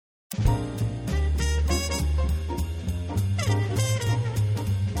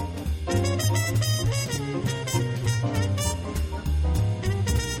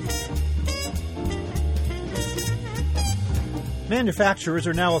Manufacturers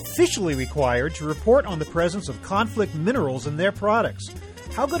are now officially required to report on the presence of conflict minerals in their products.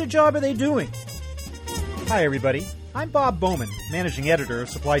 How good a job are they doing? Hi, everybody. I'm Bob Bowman, Managing Editor of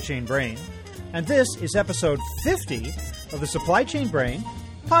Supply Chain Brain, and this is episode 50 of the Supply Chain Brain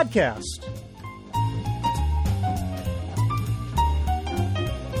podcast.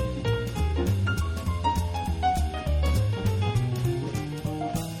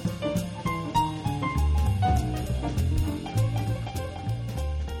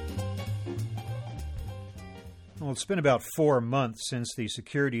 Well, it's been about 4 months since the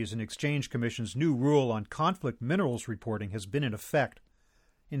Securities and Exchange Commission's new rule on conflict minerals reporting has been in effect.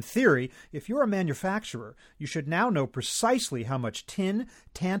 In theory, if you're a manufacturer, you should now know precisely how much tin,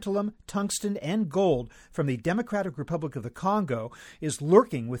 tantalum, tungsten, and gold from the Democratic Republic of the Congo is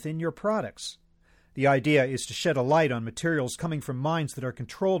lurking within your products. The idea is to shed a light on materials coming from mines that are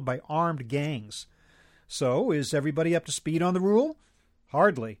controlled by armed gangs. So, is everybody up to speed on the rule?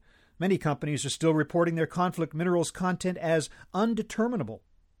 Hardly. Many companies are still reporting their conflict minerals content as undeterminable.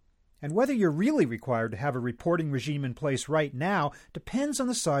 And whether you're really required to have a reporting regime in place right now depends on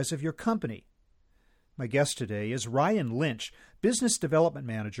the size of your company. My guest today is Ryan Lynch, Business Development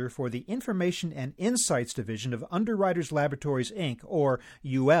Manager for the Information and Insights Division of Underwriters Laboratories, Inc., or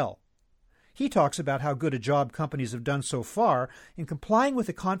UL. He talks about how good a job companies have done so far in complying with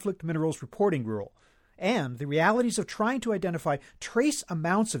the conflict minerals reporting rule, and the realities of trying to identify trace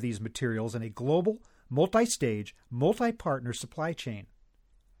amounts of these materials in a global, multi-stage, multi-partner supply chain.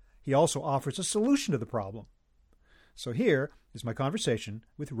 He also offers a solution to the problem. So here is my conversation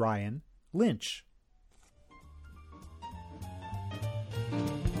with Ryan Lynch.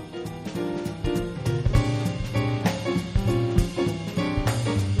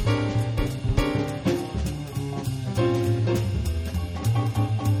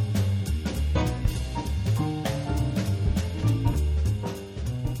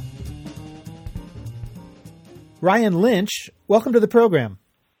 Ryan Lynch, welcome to the program.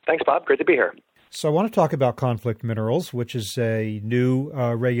 Thanks, Bob. Great to be here. So I want to talk about conflict minerals, which is a new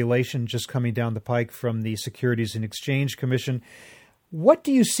regulation just coming down the pike from the Securities and Exchange Commission. What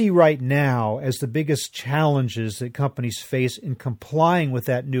do you see right now as the biggest challenges that companies face in complying with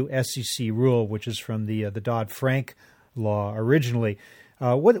that new SEC rule, which is from the Dodd-Frank law originally?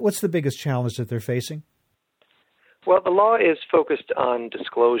 What's the biggest challenge that they're facing? Well, the law is focused on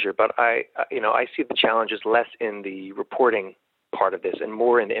disclosure, but I see the challenges less in the reporting part of this and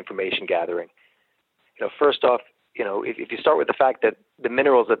more in the information gathering. First off, if you start with the fact that the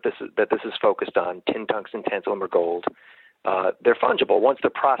minerals that this is focused on, tin, tungsten, tantalum, or gold, they're fungible once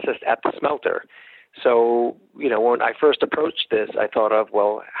they're processed at the smelter. So, when I first approached this, I thought of,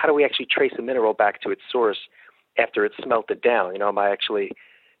 well, how do we actually trace a mineral back to its source after it's smelted down? Am I actually,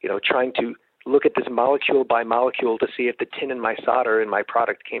 trying to look at this molecule by molecule to see if the tin in my solder in my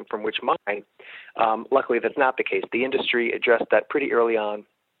product came from which mine? Luckily, that's not the case. The industry addressed that pretty early on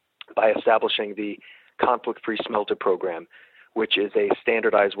by establishing the conflict-free smelter program, which is a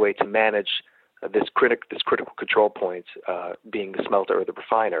standardized way to manage this critical control point, being the smelter or the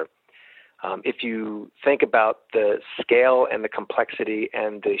refiner. If you think about the scale and the complexity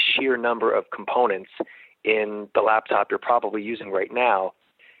and the sheer number of components in the laptop you're probably using right now,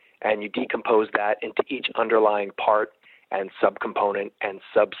 and you decompose that into each underlying part and subcomponent and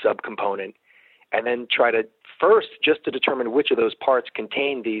sub-subcomponent, and then try to first just to determine which of those parts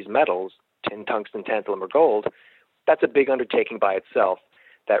contain these metals, tin, tungsten, tantalum, or gold, that's a big undertaking by itself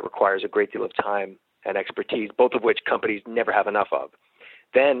that requires a great deal of time and expertise, both of which companies never have enough of.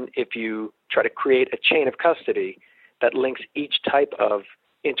 Then if you try to create a chain of custody that links each type of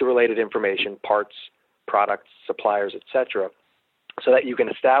interrelated information, parts, products, suppliers, etc., so that you can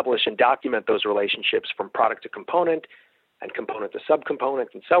establish and document those relationships from product to component and component to subcomponent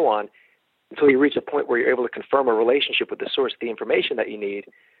and so on until you reach a point where you're able to confirm a relationship with the source of the information that you need,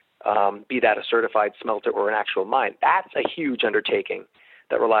 be that a certified smelter or an actual mine. That's a huge undertaking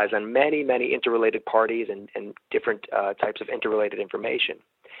that relies on many, many interrelated parties and different types of interrelated information.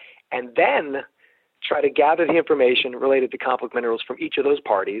 And then try to gather the information related to conflict minerals from each of those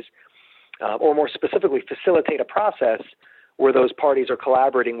parties, or more specifically, facilitate a process where those parties are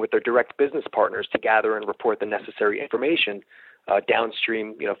collaborating with their direct business partners to gather and report the necessary information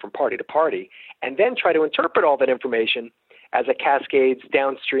downstream, from party to party, and then try to interpret all that information as it cascades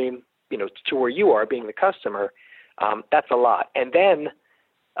downstream, to where you are being the customer. That's a lot. And then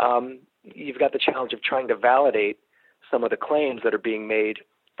you've got the challenge of trying to validate some of the claims that are being made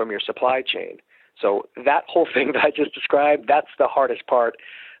from your supply chain. So that whole thing that I just described, that's the hardest part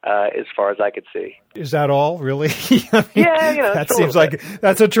as far as I could see. Is that all, really? Yeah, that seems like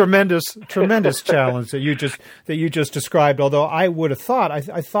that's a tremendous challenge that you just described. Although I would have thought,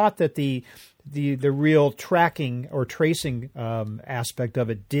 I thought that the real tracking or tracing aspect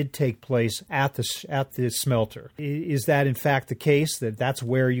of it did take place at the smelter. Is that in fact the case? That's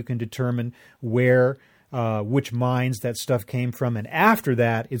where you can determine where which mines that stuff came from, and after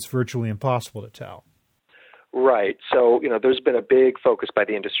that, it's virtually impossible to tell. Right. So, there's been a big focus by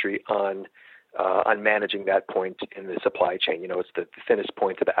the industry on managing that point in the supply chain. It's the thinnest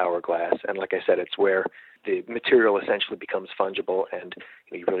point of the hourglass, and like I said, it's where the material essentially becomes fungible, and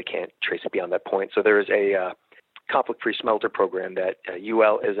you really can't trace it beyond that point. So there is a conflict-free smelter program that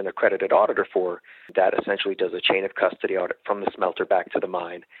UL is an accredited auditor for that essentially does a chain of custody audit from the smelter back to the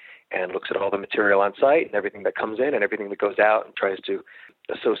mine, and looks at all the material on site and everything that comes in and everything that goes out, and tries to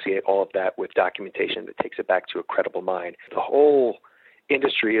associate all of that with documentation that takes it back to a credible mine. The whole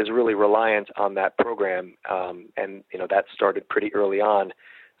industry is really reliant on that program, and that started pretty early on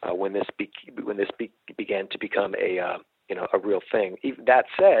when this began to become a real thing. Even that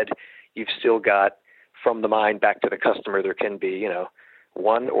said, you've still got from the mine back to the customer, there can be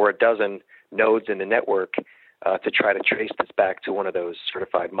one or a dozen nodes in the network to try to trace this back to one of those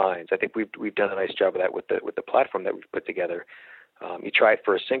certified mines. I think we've done a nice job of that with the platform that we've put together. You try it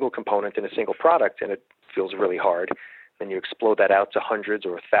for a single component in a single product, and it feels really hard. Then you explode that out to hundreds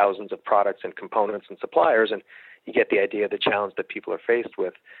or thousands of products and components and suppliers, and you get the idea of the challenge that people are faced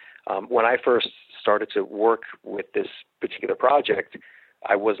with. When I first started to work with this particular project,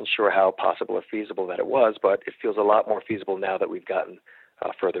 I wasn't sure how possible or feasible that it was, but it feels a lot more feasible now that we've gotten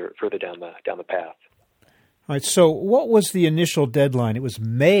further down the path. All right. So, what was the initial deadline? It was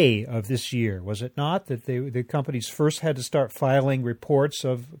May of this year, was it not? That the companies first had to start filing reports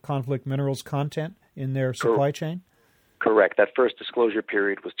of conflict minerals content in their supply chain? Correct. That first disclosure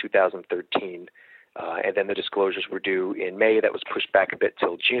period was 2013, and then the disclosures were due in May. That was pushed back a bit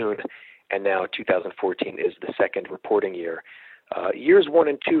till June, and now 2014 is the second reporting year. Years 1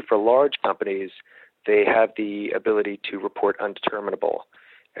 and 2 for large companies, they have the ability to report undeterminable,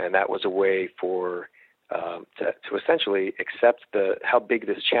 and that was a way for to essentially accept how big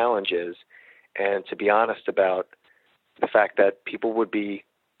this challenge is, and to be honest about the fact that people would be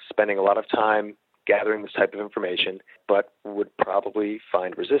spending a lot of time gathering this type of information, but would probably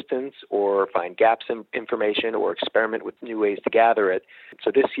find resistance or find gaps in information or experiment with new ways to gather it.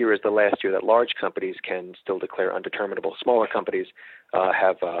 So this year is the last year that large companies can still declare undeterminable. Smaller companies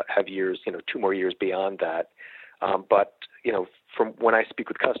have years, 2 more years beyond that. But from when I speak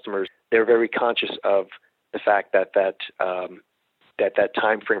with customers, they're very conscious of the fact that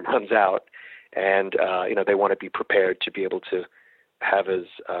time frame runs out, and they want to be prepared to be able to have as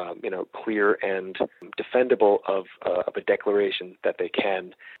clear and defendable of a declaration that they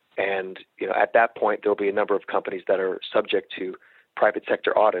can. And at that point, there'll be a number of companies that are subject to private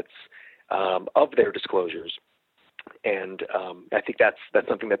sector audits of their disclosures, and I think that's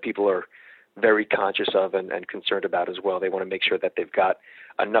something that people are very conscious of and concerned about as well. They want to make sure that they've got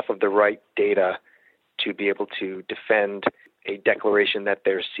enough of the right data to be able to defend a declaration that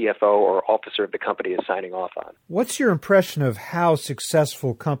their CFO or officer of the company is signing off on. What's your impression of how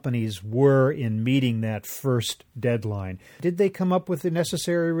successful companies were in meeting that first deadline? Did they come up with the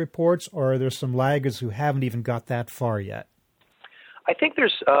necessary reports, or are there some laggards who haven't even got that far yet? I think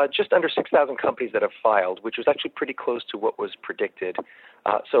there's just under 6,000 companies that have filed, which was actually pretty close to what was predicted.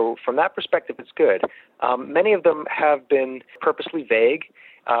 So from that perspective, it's good. Many of them have been purposely vague,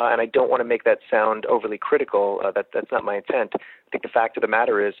 and I don't want to make that sound overly critical. That's not my intent. I think the fact of the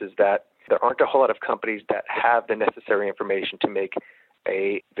matter is that there aren't a whole lot of companies that have the necessary information to make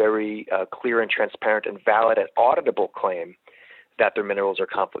a very clear and transparent and valid and auditable claim that their minerals are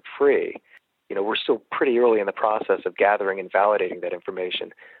conflict-free. We're still pretty early in the process of gathering and validating that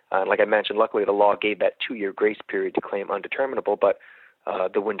information. Like I mentioned, luckily the law gave that 2-year grace period to claim undeterminable, but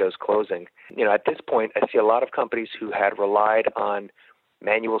the window's closing. At this point, I see a lot of companies who had relied on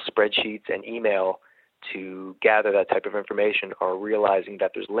manual spreadsheets and email to gather that type of information are realizing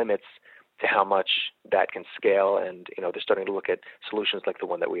that there's limits to how much that can scale, and they're starting to look at solutions like the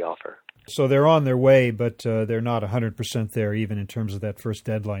one that we offer. So they're on their way, but they're not 100% there, even in terms of that first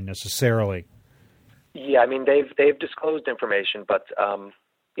deadline necessarily. Yeah, I mean they've disclosed information, but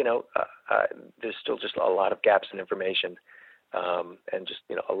there's still just a lot of gaps in information, and just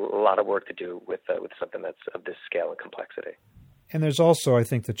a lot of work to do with something that's of this scale and complexity. And there's also, I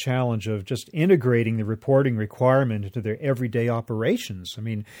think, the challenge of just integrating the reporting requirement into their everyday operations. I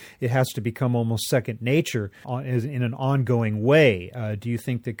mean, it has to become almost second nature in an ongoing way. Do you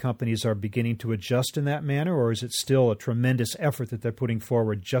think that companies are beginning to adjust in that manner, or is it still a tremendous effort that they're putting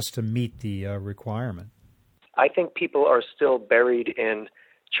forward just to meet the requirement? I think people are still buried in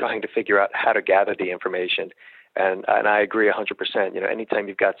trying to figure out how to gather the information. And I agree 100%. Anytime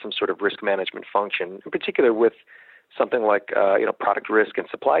you've got some sort of risk management function, in particular with something like product risk and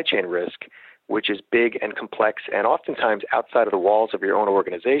supply chain risk, which is big and complex and oftentimes outside of the walls of your own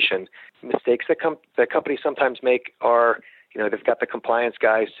organization, mistakes that companies sometimes make are, they've got the compliance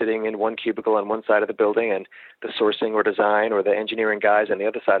guys sitting in one cubicle on one side of the building and the sourcing or design or the engineering guys on the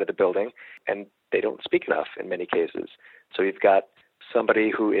other side of the building, and they don't speak enough in many cases. So you've got somebody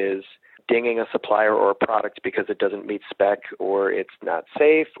who is dinging a supplier or a product because it doesn't meet spec, or it's not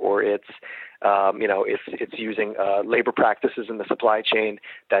safe, or it's using labor practices in the supply chain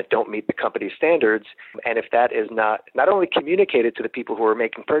that don't meet the company's standards. And if that is not only communicated to the people who are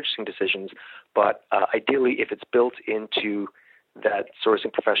making purchasing decisions, but ideally if it's built into that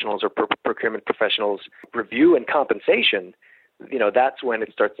sourcing professionals or procurement professionals review and compensation, that's when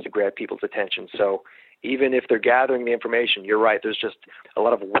it starts to grab people's attention. So even if they're gathering the information, you're right, there's just a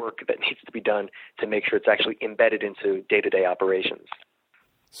lot of work that needs to be done to make sure it's actually embedded into day-to-day operations.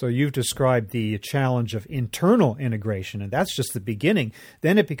 So you've described the challenge of internal integration, and that's just the beginning.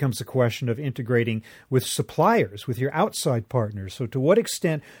 Then it becomes a question of integrating with suppliers, with your outside partners. So to what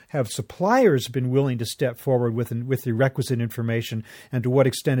extent have suppliers been willing to step forward with the requisite information, and to what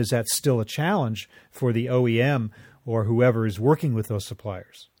extent is that still a challenge for the OEM or whoever is working with those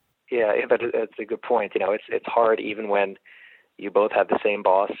suppliers? Yeah, that's a good point. It's hard even when you both have the same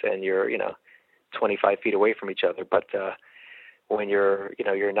boss and you're 25 feet away from each other. But when you're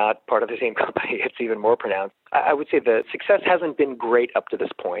not part of the same company, it's even more pronounced. I would say the success hasn't been great up to this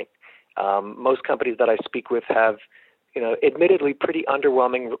point. Most companies that I speak with have, admittedly pretty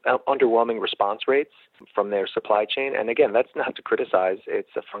underwhelming response rates from their supply chain. And again, that's not to criticize.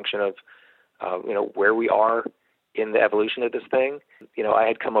 It's a function of where we are in the evolution of this thing. I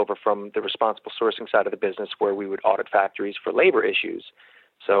had come over from the responsible sourcing side of the business where we would audit factories for labor issues.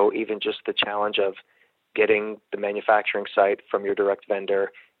 So even just the challenge of getting the manufacturing site from your direct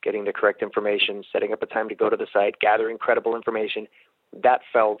vendor, getting the correct information, setting up a time to go to the site, gathering credible information, that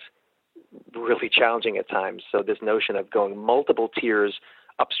felt really challenging at times. So this notion of going multiple tiers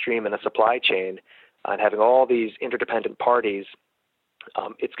upstream in a supply chain and having all these interdependent parties,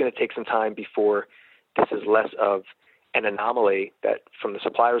 it's going to take some time before this is less of an anomaly that from the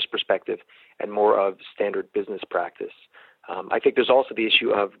supplier's perspective and more of standard business practice. I think there's also the issue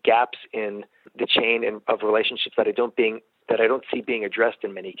of gaps in the chain of relationships that I don't see being addressed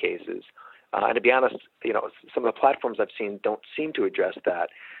in many cases. And to be honest, some of the platforms I've seen don't seem to address that.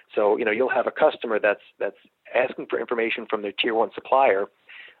 So, you'll have a customer that's asking for information from their tier one supplier.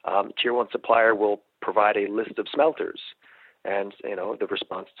 Tier one supplier will provide a list of smelters and the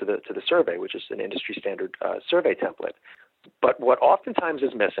response to the survey, which is an industry standard survey template. But what oftentimes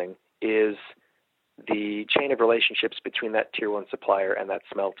is missing is the chain of relationships between that tier one supplier and that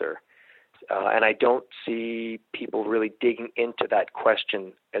smelter. And I don't see people really digging into that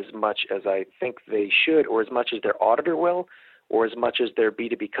question as much as I think they should, or as much as their auditor will, or as much as their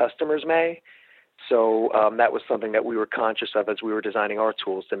B2B customers may. So that was something that we were conscious of as we were designing our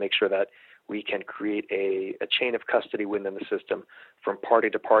tools to make sure that we can create a chain of custody within the system from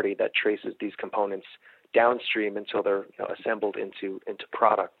party to party that traces these components downstream until they're assembled into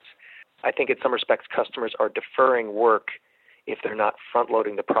products. I think in some respects customers are deferring work if they're not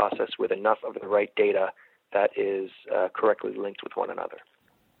front-loading the process with enough of the right data that is correctly linked with one another.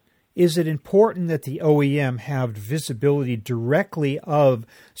 Is it important that the OEM have visibility directly of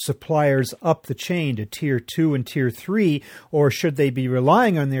suppliers up the chain to Tier 2 and Tier 3, or should they be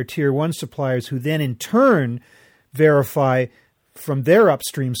relying on their Tier 1 suppliers who then in turn verify from their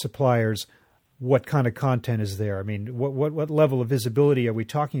upstream suppliers what kind of content is there? I mean, what level of visibility are we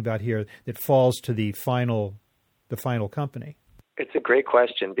talking about here that falls to the final company? It's a great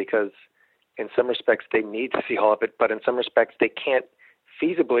question because in some respects they need to see all of it, but in some respects they can't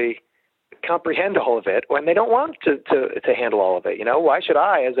feasibly comprehend all of it, and they don't want to handle all of it. Why should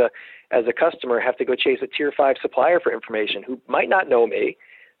I, as a customer, have to go chase a Tier 5 supplier for information who might not know me,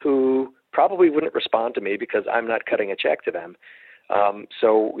 who probably wouldn't respond to me because I'm not cutting a check to them?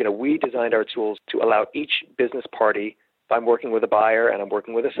 So we designed our tools to allow each business party, if I'm working with a buyer and I'm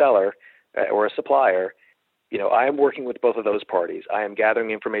working with a seller or a supplier, I am working with both of those parties. I am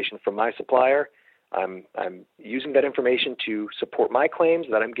gathering information from my supplier. I'm using that information to support my claims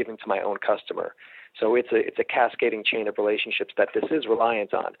that I'm giving to my own customer. So it's a cascading chain of relationships that this is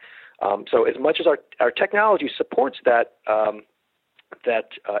reliant on. So as much as our technology supports that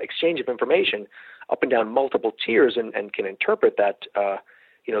exchange of information up and down multiple tiers and can interpret that,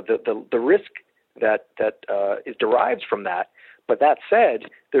 the risk that is derived from that. But that said,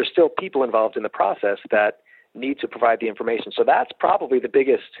 there's still people involved in the process that need to provide the information. So that's probably the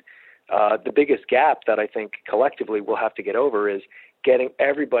biggest gap that I think collectively we'll have to get over, is getting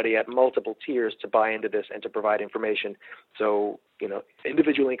everybody at multiple tiers to buy into this and to provide information. So,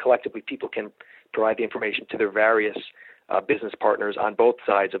 individually and collectively, people can provide the information to their various business partners on both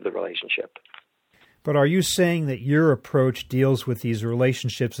sides of the relationship. But are you saying that your approach deals with these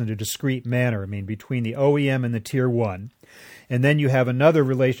relationships in a discrete manner? I mean, between the OEM and the Tier 1, and then you have another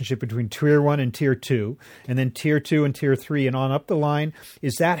relationship between Tier 1 and Tier 2, and then Tier 2 and Tier 3, and on up the line.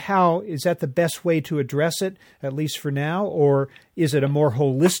 Is that the best way to address it, at least for now, or is it a more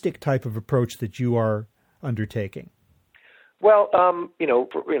holistic type of approach that you are undertaking? Well,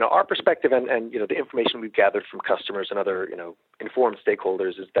 our perspective and the information we've gathered from customers and other, informed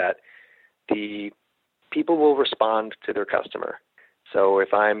stakeholders is that the people will respond to their customer. So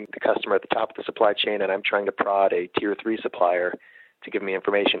if I'm the customer at the top of the supply chain and I'm trying to prod a Tier 3 supplier to give me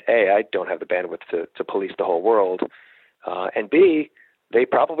information, A, I don't have the bandwidth to police the whole world, and B, they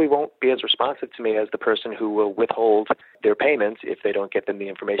probably won't be as responsive to me as the person who will withhold their payments if they don't get them the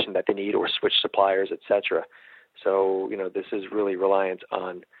information that they need or switch suppliers, et cetera. So, this is really reliant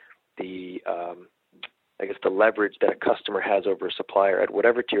on the leverage that a customer has over a supplier at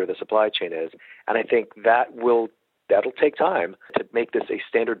whatever tier the supply chain is. And I think that'll take time to make this a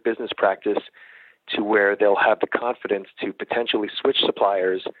standard business practice to where they'll have the confidence to potentially switch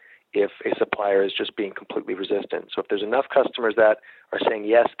suppliers if a supplier is just being completely resistant. So if there's enough customers that are saying,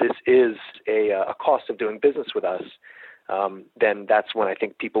 yes, this is a cost of doing business with us, then that's when I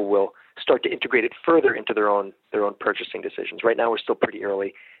think people will start to integrate it further into their own purchasing decisions. Right now, we're still pretty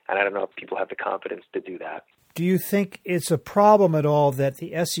early, and I don't know if people have the confidence to do that. Do you think it's a problem at all that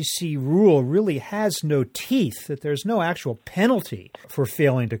the SEC rule really has no teeth, that there's no actual penalty for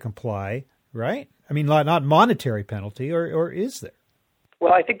failing to comply, right? I mean, not monetary penalty, or is there?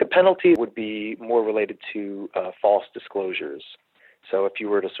 Well, I think the penalty would be more related to false disclosures. So if you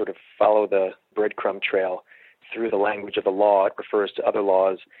were to sort of follow the breadcrumb trail through the language of the law, it refers to other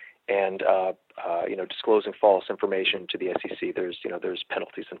laws, and disclosing false information to the SEC, there's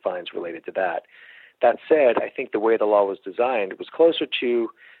penalties and fines related to that. That said, I think the way the law was designed was closer to,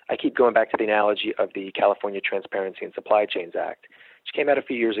 I keep going back to the analogy of the California Transparency and Supply Chains Act, which came out a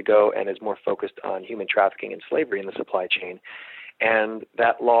few years ago and is more focused on human trafficking and slavery in the supply chain. And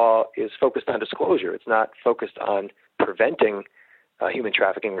that law is focused on disclosure. It's not focused on preventing human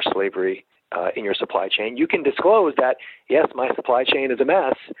trafficking or slavery in your supply chain. You can disclose that, yes, my supply chain is a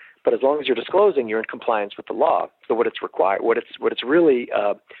mess, but as long as you're disclosing, you're in compliance with the law. So what it's really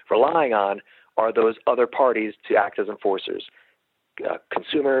relying on are those other parties to act as enforcers,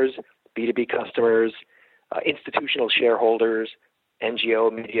 consumers, B2B customers, institutional shareholders,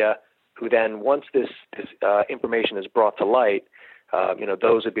 NGO media, who then, once this information is brought to light,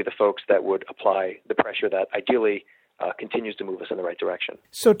 those would be the folks that would apply the pressure that ideally continues to move us in the right direction.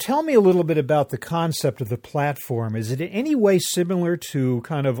 So tell me a little bit about the concept of the platform. Is it in any way similar to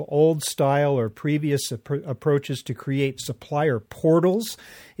kind of old style or previous approaches to create supplier portals?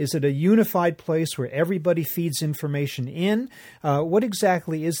 Is it a unified place where everybody feeds information in? What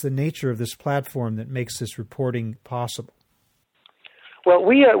exactly is the nature of this platform that makes this reporting possible? Well,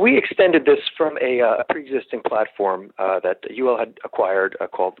 we extended this from a pre-existing platform that UL had acquired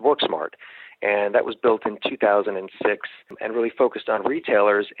called WorkSmart. And that was built in 2006 and really focused on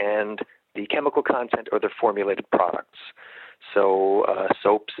retailers and the chemical content or their formulated products. So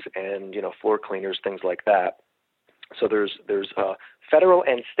soaps and floor cleaners, things like that. So there's federal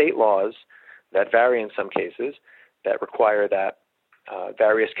and state laws that vary in some cases that require that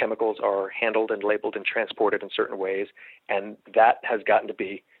various chemicals are handled and labeled and transported in certain ways, and that has gotten to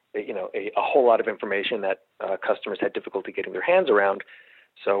be a whole lot of information that customers had difficulty getting their hands around.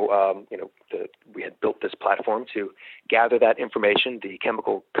 So, we had built this platform to gather that information, the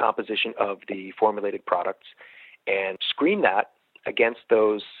chemical composition of the formulated products, and screen that against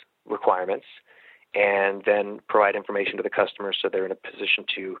those requirements, and then provide information to the customers so they're in a position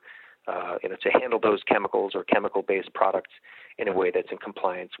to handle those chemicals or chemical-based products in a way that's in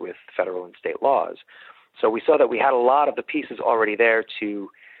compliance with federal and state laws. So we saw that we had a lot of the pieces already there to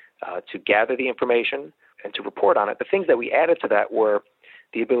gather the information and to report on it. The things that we added to that were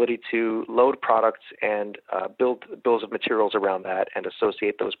the ability to load products and build bills of materials around that and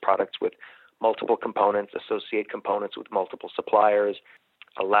associate those products with multiple components, associate components with multiple suppliers,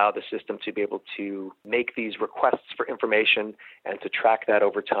 allow the system to be able to make these requests for information and to track that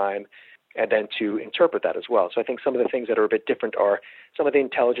over time, and then to interpret that as well. So I think some of the things that are a bit different are some of the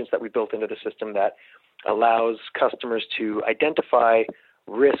intelligence that we built into the system that allows customers to identify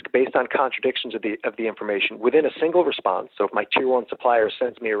risk based on contradictions of the information within a single response. So if my tier one supplier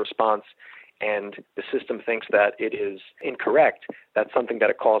sends me a response and the system thinks that it is incorrect, that's something that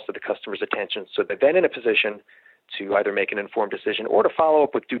it calls to the customer's attention. So they're then in a position to either make an informed decision or to follow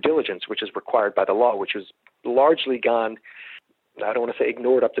up with due diligence, which is required by the law, which has largely gone, I don't want to say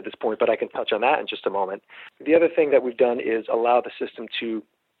ignored up to this point, but I can touch on that in just a moment. The other thing that we've done is allow the system to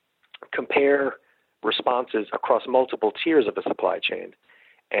compare responses across multiple tiers of the supply chain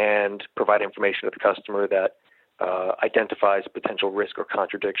and provide information to the customer that identifies potential risk or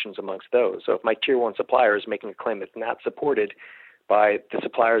contradictions amongst those. So if my tier one supplier is making a claim that's not supported by the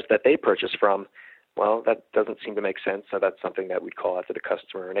suppliers that they purchase from, well, that doesn't seem to make sense. So that's something that we'd call out to the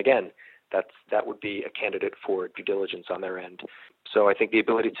customer. And again, that would be a candidate for due diligence on their end. So I think the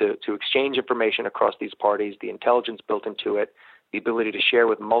ability to exchange information across these parties, the intelligence built into it, the ability to share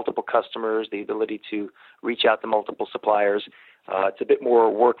with multiple customers, the ability to reach out to multiple suppliers, it's a bit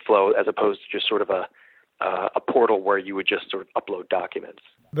more workflow as opposed to just sort of a portal where you would just sort of upload documents.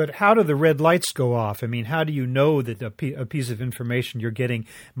 But how do the red lights go off? I mean, how do you know that a piece of information you're getting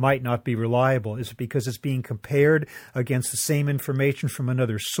might not be reliable? Is it because it's being compared against the same information from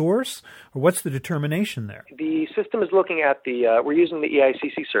another source? Or what's the determination there? The system is looking at we're using the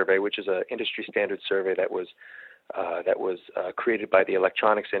EICC survey, which is an industry standard survey that was created by the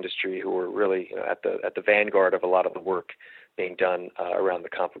electronics industry, who were really at the vanguard of a lot of the work being done around the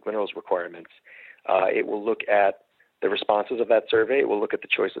conflict minerals requirements. It will look at the responses of that survey. It will look at the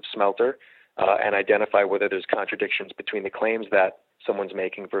choice of smelter and identify whether there's contradictions between the claims that someone's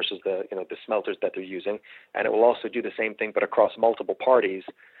making versus the smelters that they're using. And it will also do the same thing, but across multiple parties,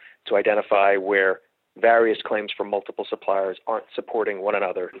 to identify where various claims from multiple suppliers aren't supporting one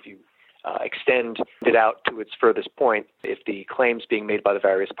another. If you extend it out to its furthest point, if the claims being made by the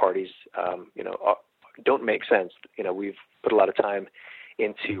various parties, don't make sense, we've put a lot of time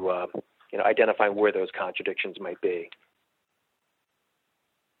into identifying where those contradictions might be.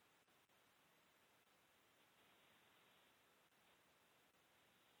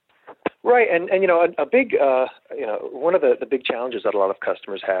 Right, and a big one of the big challenges that a lot of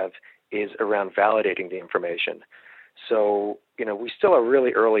customers have is around validating the information. So we still are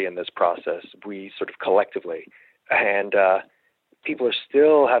really early in this process. We sort of collectively, and people are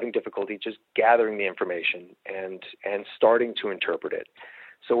still having difficulty just gathering the information and starting to interpret it.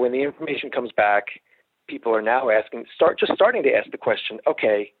 So when the information comes back, people are now starting to ask the question,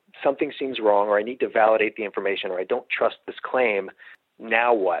 okay, something seems wrong, or I need to validate the information, or I don't trust this claim.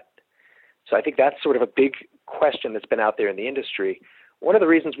 Now what? So I think that's sort of a big question that's been out there in the industry. One of the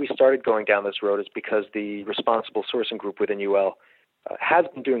reasons we started going down this road is because the responsible sourcing group within UL has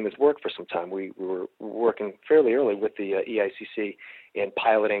been doing this work for some time. We were working fairly early with the EICC in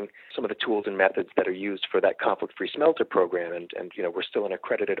piloting some of the tools and methods that are used for that conflict-free smelter program, and we're still an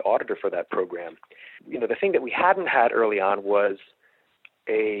accredited auditor for that program. The thing that we hadn't had early on was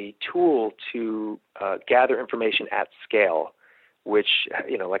a tool to gather information at scale, which,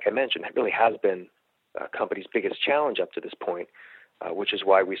 like I mentioned, really has been a company's biggest challenge up to this point, which is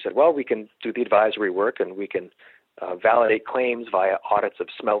why we said, well, we can do the advisory work and we can validate claims via audits of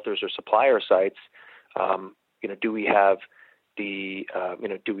smelters or supplier sites. Do we have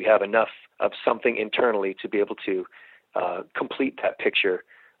do we have enough of something internally to be able to complete that picture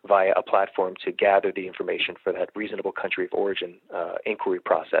via a platform to gather the information for that reasonable country of origin inquiry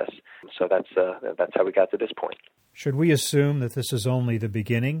process? So that's how we got to this point. Should we assume that this is only the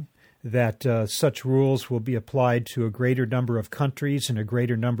beginning, that such rules will be applied to a greater number of countries and a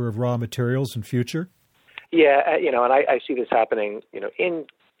greater number of raw materials in future? Yeah, and I see this happening, in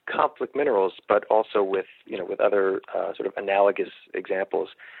conflict minerals, but also with other sort of analogous examples.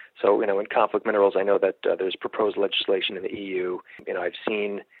 So, in conflict minerals, I know that there's proposed legislation in the EU. I've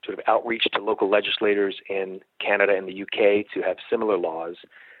seen sort of outreach to local legislators in Canada and the UK to have similar laws.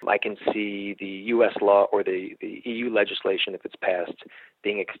 I can see the U.S. law or the EU legislation, if it's passed,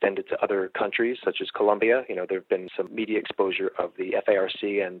 being extended to other countries, such as Colombia. There have been some media exposure of the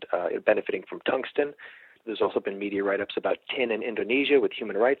FARC and benefiting from tungsten. There's also been media write-ups about tin in Indonesia with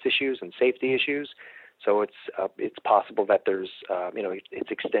human rights issues and safety issues. So it's possible that there's it's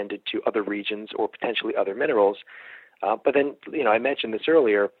extended to other regions or potentially other minerals. But then I mentioned this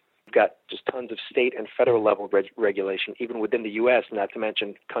earlier. We've got just tons of state and federal level regulation, even within the U.S., not to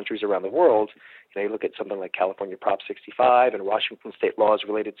mention countries around the world. You look at something like California Prop 65 and Washington state laws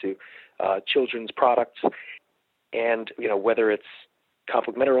related to children's products. And, whether it's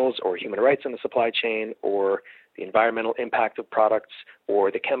conflict minerals or human rights in the supply chain or the environmental impact of products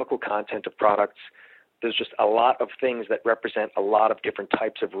or the chemical content of products, there's just a lot of things that represent a lot of different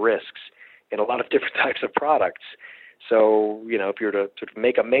types of risks in a lot of different types of products. So, if you were to sort of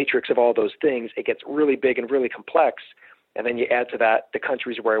make a matrix of all those things, it gets really big and really complex. And then you add to that the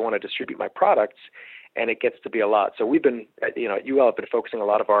countries where I want to distribute my products, and it gets to be a lot. So we've been, at UL, have been focusing a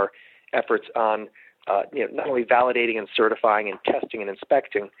lot of our efforts on, not only validating and certifying and testing and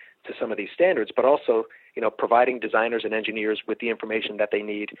inspecting to some of these standards, but also, providing designers and engineers with the information that they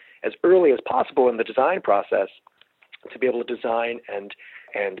need as early as possible in the design process to be able to design and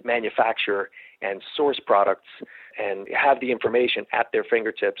manufacture and source products and have the information at their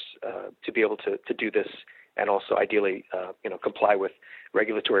fingertips to be able to do this, and also ideally, comply with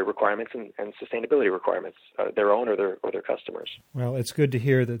regulatory requirements and sustainability requirements, their own or their customers. Well, it's good to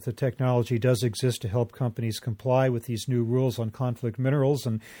hear that the technology does exist to help companies comply with these new rules on conflict minerals.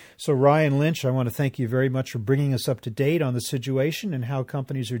 And so, Ryan Lynch, I want to thank you very much for bringing us up to date on the situation and how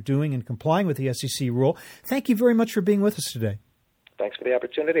companies are doing in complying with the SEC rule. Thank you very much for being with us today. Thanks for the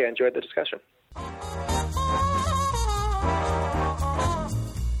opportunity. I enjoyed the discussion.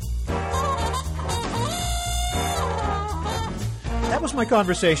 That was my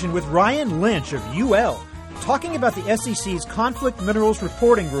conversation with Ryan Lynch of UL, talking about the SEC's Conflict Minerals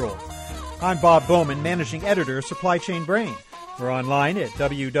Reporting Rule. I'm Bob Bowman, Managing Editor of Supply Chain Brain. We're online at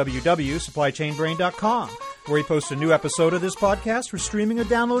www.supplychainbrain.com, where we post a new episode of this podcast for streaming or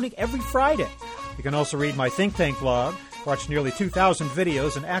downloading every Friday. You can also read my think tank blog, watch nearly 2,000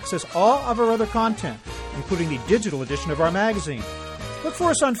 videos, and access all of our other content, including the digital edition of our magazine. Look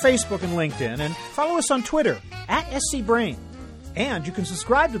for us on Facebook and LinkedIn, and follow us on Twitter @SCBrain. And you can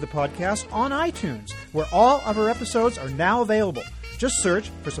subscribe to the podcast on iTunes, where all of our episodes are now available. Just search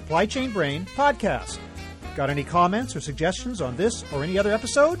for Supply Chain Brain Podcast. Got any comments or suggestions on this or any other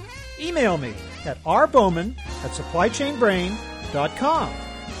episode? Email me at rbowman@supplychainbrain.com.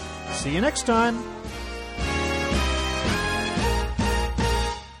 See you next time.